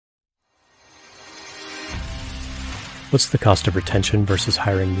What's the cost of retention versus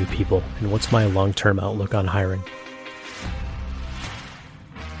hiring new people, and what's my long-term outlook on hiring?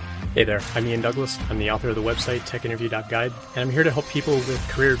 Hey there, I'm Ian Douglas. I'm the author of the website techinterview.guide, and I'm here to help people with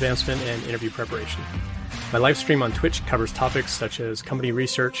career advancement and interview preparation. My live stream on Twitch covers topics such as company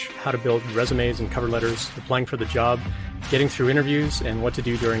research, how to build resumes and cover letters, applying for the job, getting through interviews, and what to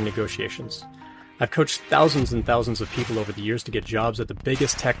do during negotiations. I've coached thousands and thousands of people over the years to get jobs at the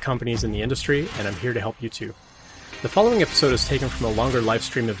biggest tech companies in the industry, and I'm here to help you too. The following episode is taken from a longer live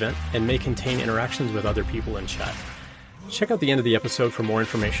stream event and may contain interactions with other people in chat. Check out the end of the episode for more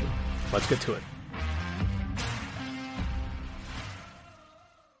information. Let's get to it.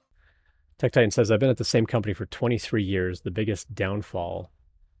 Tech Titan says, I've been at the same company for 23 years. The biggest downfall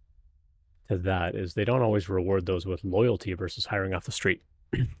to that is they don't always reward those with loyalty versus hiring off the street.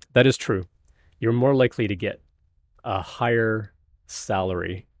 That is true. You're more likely to get a higher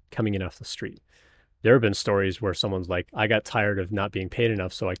salary coming in off the street. There have been stories where someone's like, I got tired of not being paid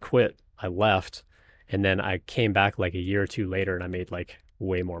enough, so I quit, I left, and then I came back like a year or two later and I made like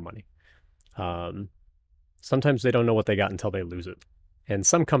way more money. Sometimes they don't know what they got until they lose it. And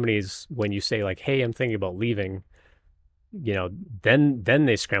some companies, when you say like, hey, I'm thinking about leaving, then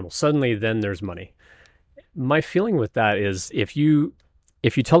they scramble. Suddenly, then there's money. My feeling with that is if you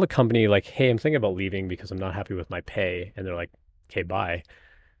tell a company like, hey, I'm thinking about leaving because I'm not happy with my pay, and they're like, okay, bye.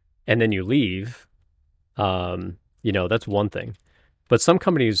 And then you leave, that's one thing. But some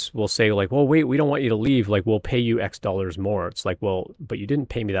companies will say like, well, wait, we don't want you to leave. Like, we'll pay you X dollars more. It's like, well, but you didn't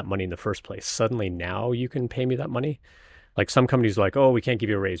pay me that money in the first place. Suddenly now you can pay me that money. Like some companies are like, oh, we can't give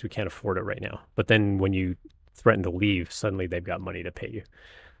you a raise. We can't afford it right now. But then when you threaten to leave, suddenly they've got money to pay you.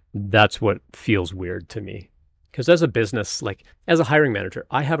 That's what feels weird to me. Because as a business, like as a hiring manager,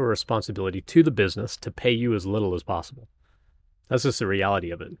 I have a responsibility to the business to pay you as little as possible. That's just the reality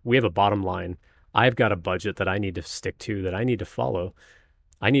of it. We have a bottom line. I've got a budget that I need to stick to, that I need to follow.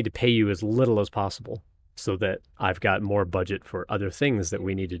 I need to pay you as little as possible so that I've got more budget for other things that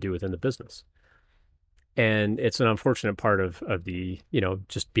we need to do within the business. And it's an unfortunate part of the,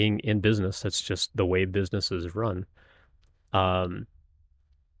 just being in business. That's just the way businesses run. And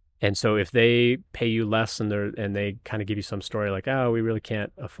so if they pay you less and they kind of give you some story like, oh, we really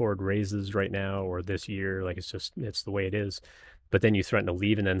can't afford raises right now or this year, like it's the way it is. But then you threaten to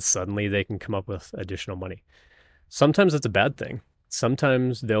leave and then suddenly they can come up with additional money. Sometimes it's a bad thing.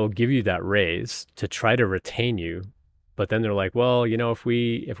 Sometimes they'll give you that raise to try to retain you. But then they're like, well, if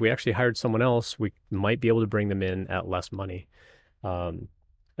we actually hired someone else, we might be able to bring them in at less money,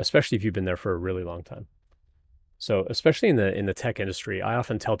 especially if you've been there for a really long time. So especially in the tech industry, I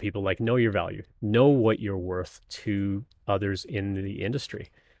often tell people like, know your value, know what you're worth to others in the industry.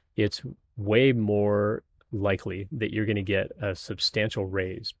 It's way more likely that you're going to get a substantial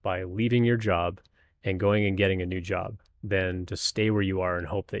raise by leaving your job and going and getting a new job than to stay where you are and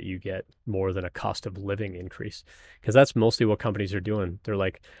hope that you get more than a cost of living increase. Because that's mostly what companies are doing. They're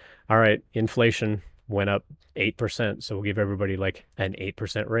like, all right, inflation went up 8%, so we'll give everybody like an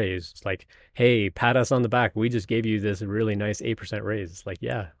 8% raise. It's like, hey, pat us on the back. We just gave you this really nice 8% raise. It's like,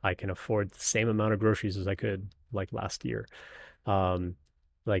 yeah, I can afford the same amount of groceries as I could like last year.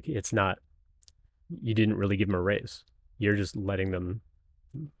 Like it's not, you didn't really give them a raise. You're just letting them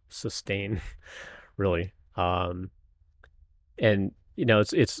sustain, really. And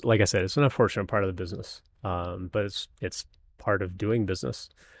it's like I said, it's an unfortunate part of the business, but it's part of doing business.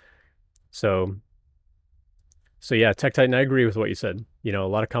 So yeah, Tech Titan, I agree with what you said. A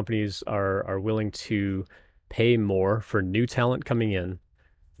lot of companies are willing to pay more for new talent coming in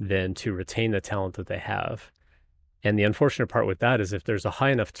than to retain the talent that they have. And the unfortunate part with that is if there's a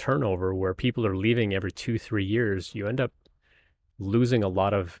high enough turnover where people are leaving every 2-3 years, you end up losing a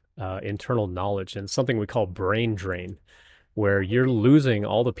lot of internal knowledge and something we call brain drain, where you're losing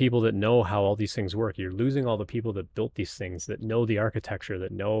all the people that know how all these things work. You're losing all the people that built these things, that know the architecture,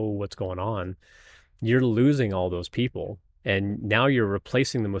 that know what's going on. You're losing all those people. And now you're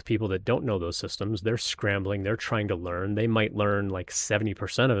replacing them with people that don't know those systems. They're scrambling. They're trying to learn. They might learn like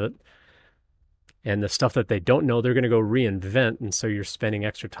 70% of it. And the stuff that they don't know, they're going to go reinvent. And so you're spending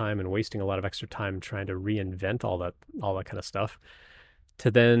extra time and wasting a lot of extra time trying to reinvent all that kind of stuff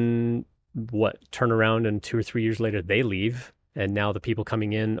to then turn around and 2 or 3 years later, they leave. And now the people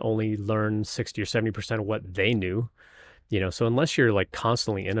coming in only learn 60 or 70% of what they knew, so unless you're like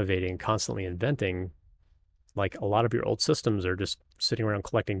constantly innovating, constantly inventing, like a lot of your old systems are just sitting around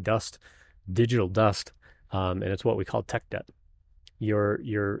collecting dust, digital dust. And it's what we call tech debt.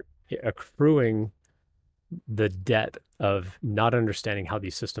 You're accruing the debt of not understanding how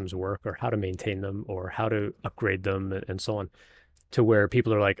these systems work or how to maintain them or how to upgrade them and so on. to where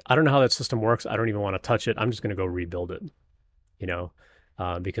people are like, I don't know how that system works. I don't even want to touch it. I'm just going to go rebuild it, you know,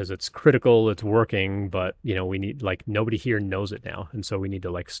 because it's critical, it's working, but we need, like, nobody here knows it now. And so we need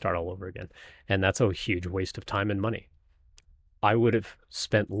to like start all over again. And that's a huge waste of time and money. I would have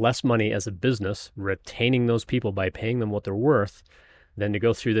spent less money as a business retaining those people by paying them what they're worth than to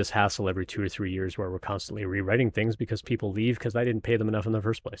go through this hassle every 2 or 3 years where we're constantly rewriting things because people leave because I didn't pay them enough in the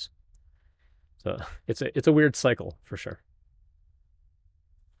first place. So it's a weird cycle for sure.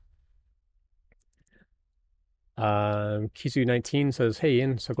 Kizu19 says, "Hey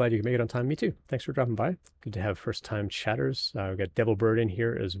Ian, so glad you could make it on time. Me too. Thanks for dropping by. Good to have first time chatters. We've got Devil Bird in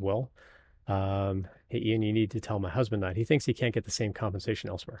here as well. Hey Ian, you need to tell my husband that he thinks he can't get the same compensation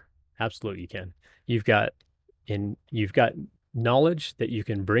elsewhere. Absolutely, you can. You've got you've got knowledge that you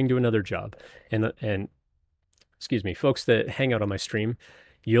can bring to another job, and excuse me, folks that hang out on my stream,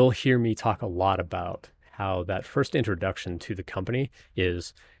 you'll hear me talk a lot about how that first introduction to the company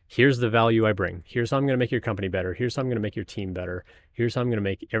is, here's the value I bring. Here's how I'm going to make your company better. Here's how I'm going to make your team better. Here's how I'm going to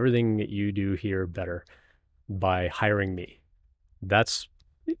make everything that you do here better by hiring me. That's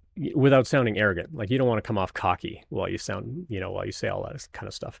without sounding arrogant. Like, you don't want to come off cocky while you say all that kind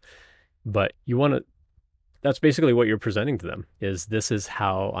of stuff. But that's basically what you're presenting to them, is this is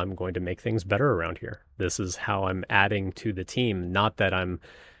how I'm going to make things better around here. This is how I'm adding to the team. Not that I'm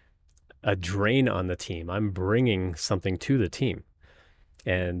a drain on the team. I'm bringing something to the team.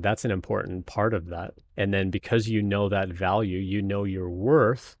 And that's an important part of that. And then because you know that value, you know your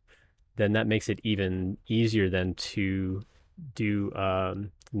worth, then that makes it even easier then to do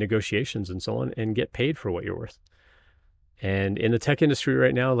negotiations and so on and get paid for what you're worth. And in the tech industry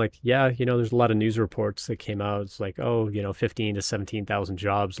right now, like, yeah, there's a lot of news reports that came out. It's like, 15 to 17,000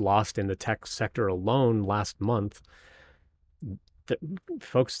 jobs lost in the tech sector alone last month.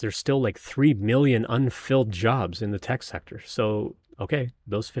 Folks, there's still like 3 million unfilled jobs in the tech sector. So okay,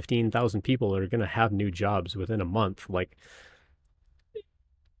 those 15,000 people are going to have new jobs within a month. Like,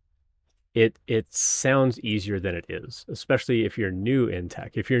 it sounds easier than it is, especially if you're new in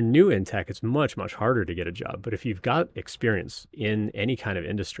tech. If you're new in tech, it's much, much harder to get a job. But if you've got experience in any kind of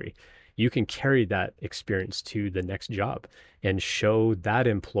industry, you can carry that experience to the next job and show that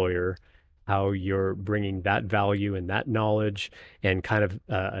employer how you're bringing that value and that knowledge and kind of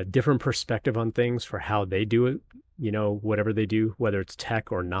a different perspective on things for how they do it. Whatever they do, whether it's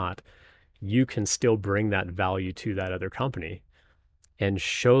tech or not, you can still bring that value to that other company and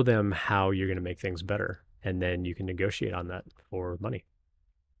show them how you're going to make things better. And then you can negotiate on that for money.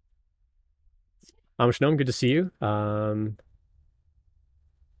 Shalom, good to see you. How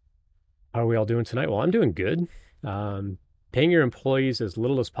are we all doing tonight? Well, I'm doing good. Paying your employees as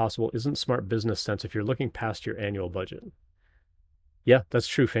little as possible isn't smart business sense if you're looking past your annual budget. Yeah, that's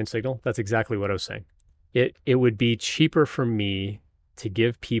true, Faint Signal. That's exactly what I was saying. It would be cheaper for me to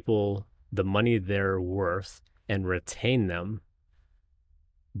give people the money they're worth and retain them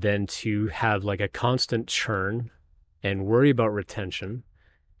than to have like a constant churn and worry about retention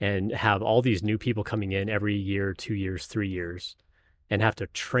and have all these new people coming in every year, 2 years, 3 years, and have to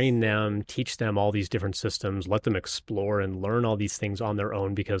train them, teach them all these different systems, let them explore and learn all these things on their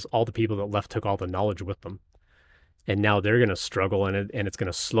own because all the people that left took all the knowledge with them. And now they're going to struggle and it's going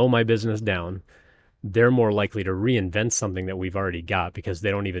to slow my business down. They're more likely to reinvent something that we've already got because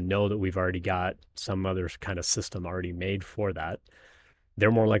they don't even know that we've already got some other kind of system already made for that. They're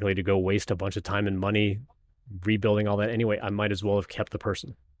more likely to go waste a bunch of time and money rebuilding all that anyway. I might as well have kept the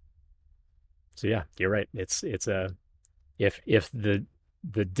person. So yeah, you're right. It's if the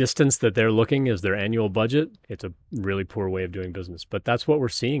distance that they're looking is their annual budget, it's a really poor way of doing business. But that's what we're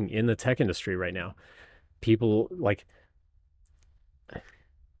seeing in the tech industry right now. People like,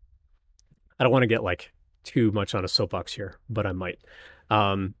 I don't want to get like too much on a soapbox here, but I might.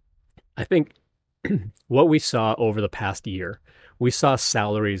 I think what we saw over the past year, we saw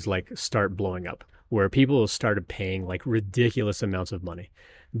salaries like start blowing up where people started paying like ridiculous amounts of money.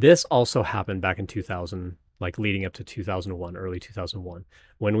 This also happened back in 2000, like leading up to 2001, early 2001,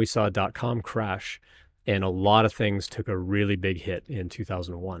 when we saw a .com crash and a lot of things took a really big hit in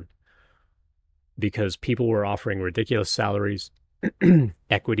 2001 because people were offering ridiculous salaries,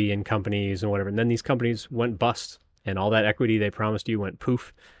 equity in companies and whatever. And then these companies went bust and all that equity they promised you went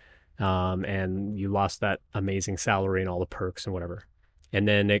poof. And you lost that amazing salary and all the perks and whatever. And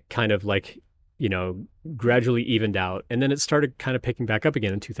then it kind of like, gradually evened out. And then it started kind of picking back up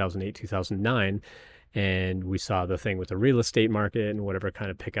again in 2008, 2009. And we saw the thing with the real estate market and whatever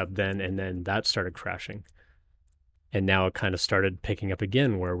kind of pick up then. And then that started crashing. And now it kind of started picking up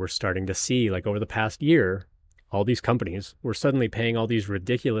again where we're starting to see like over the past year, all these companies were suddenly paying all these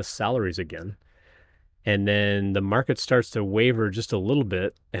ridiculous salaries again. And then the market starts to waver just a little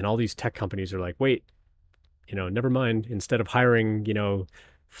bit, and all these tech companies are like, wait, never mind. Instead of hiring,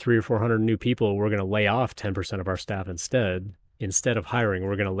 three or 400 new people, we're going to lay off 10% of our staff instead. Instead of hiring,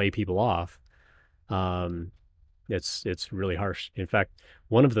 we're going to lay people off. Um, it's really harsh. In fact,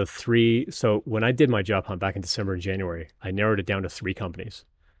 one of the three, so when I did my job hunt back in December and January, I narrowed it down to 3 companies.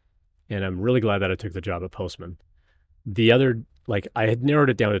 And I'm really glad that I took the job at Postman. The other, like, I had narrowed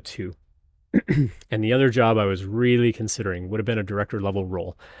it down to 2. And the other job I was really considering would have been a director level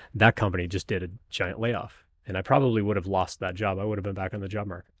role. That company just did a giant layoff, and I probably would have lost that job. I would have been back on the job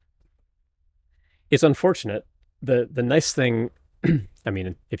market. It's unfortunate. The nice thing, I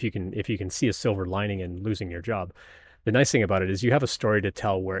mean, if you can see a silver lining in losing your job, the nice thing about it is you have a story to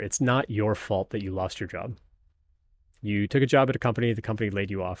tell where it's not your fault that you lost your job. You took a job at a company, the company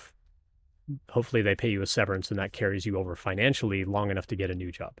laid you off. Hopefully they pay you a severance and that carries you over financially long enough to get a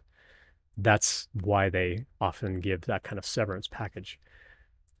new job. That's why they often give that kind of severance package.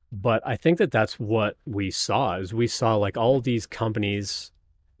 But I think that that's what we saw is we saw like all these companies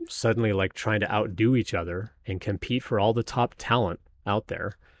suddenly like trying to outdo each other and compete for all the top talent out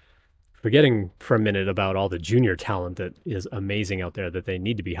there, forgetting for a minute about all the junior talent that is amazing out there that they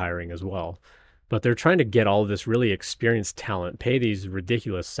need to be hiring as well. But they're trying to get all of this really experienced talent, pay these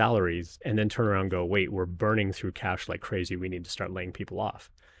ridiculous salaries, and then turn around and go, wait, we're burning through cash like crazy. We need to start laying people off.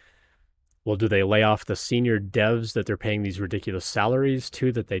 Well, do they lay off the senior devs that they're paying these ridiculous salaries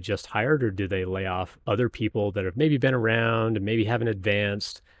to that they just hired, or do they lay off other people that have maybe been around and maybe haven't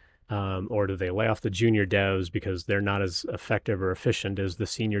advanced? Or do they lay off the junior devs because they're not as effective or efficient as the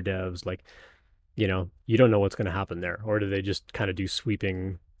senior devs? Like, you don't know what's going to happen there. Or do they just kind of do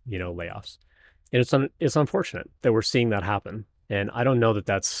sweeping, layoffs? And it's unfortunate that we're seeing that happen. And I don't know that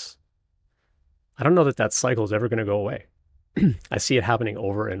that cycle is ever going to go away. I see it happening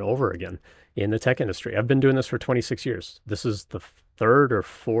over and over again in the tech industry. I've been doing this for 26 years. This is the third or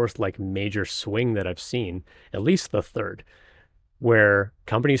fourth like major swing that I've seen, at least the third, where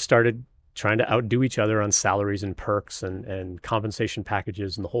companies started trying to outdo each other on salaries and perks and compensation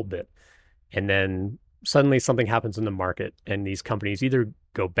packages and the whole bit. And then suddenly something happens in the market and these companies either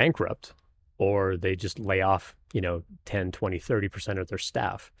go bankrupt or they just lay off, 10, 20, 30% of their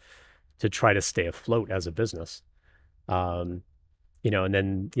staff to try to stay afloat as a business. And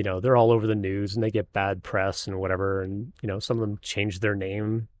then, they're all over the news and they get bad press and whatever. And, some of them change their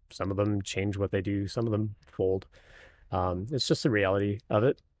name. Some of them change what they do. Some of them fold. It's just the reality of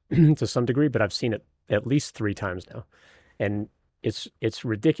it to some degree, but I've seen it at least 3 times now. And it's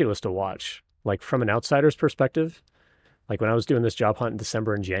ridiculous to watch. Like from an outsider's perspective, like when I was doing this job hunt in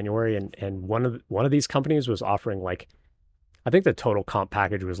December and January and one of these companies was offering like, I think the total comp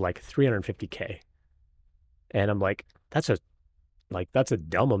package was like $350K. And I'm like, that's a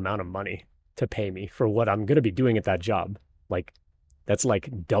dumb amount of money to pay me for what I'm going to be doing at that job. Like, that's like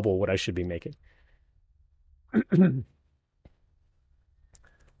double what I should be making. And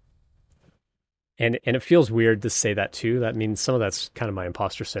it feels weird to say that too. That means some of that's kind of my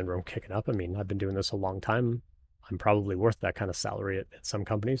imposter syndrome kicking up. I mean, I've been doing this a long time. I'm probably worth that kind of salary at some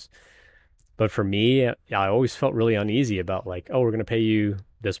companies. But for me, I always felt really uneasy about like, oh, we're going to pay you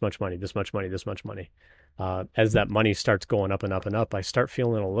this much money, this much money, this much money. As that money starts going up and up and up, I start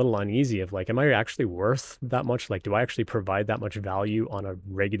feeling a little uneasy of like, am I actually worth that much? Like, do I actually provide that much value on a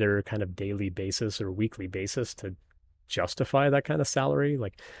regular kind of daily basis or weekly basis to justify that kind of salary?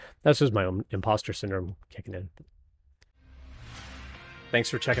 Like, that's just my own imposter syndrome kicking in. Thanks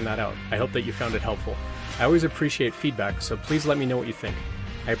for checking that out. I hope that you found it helpful. I always appreciate feedback, so please let me know what you think.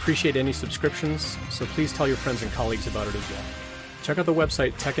 I appreciate any subscriptions, so please tell your friends and colleagues about it as well. Check out the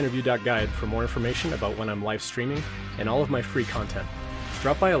website techinterview.guide for more information about when I'm live streaming and all of my free content.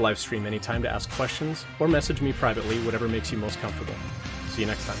 Drop by a live stream anytime to ask questions or message me privately, whatever makes you most comfortable. See you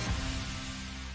next time.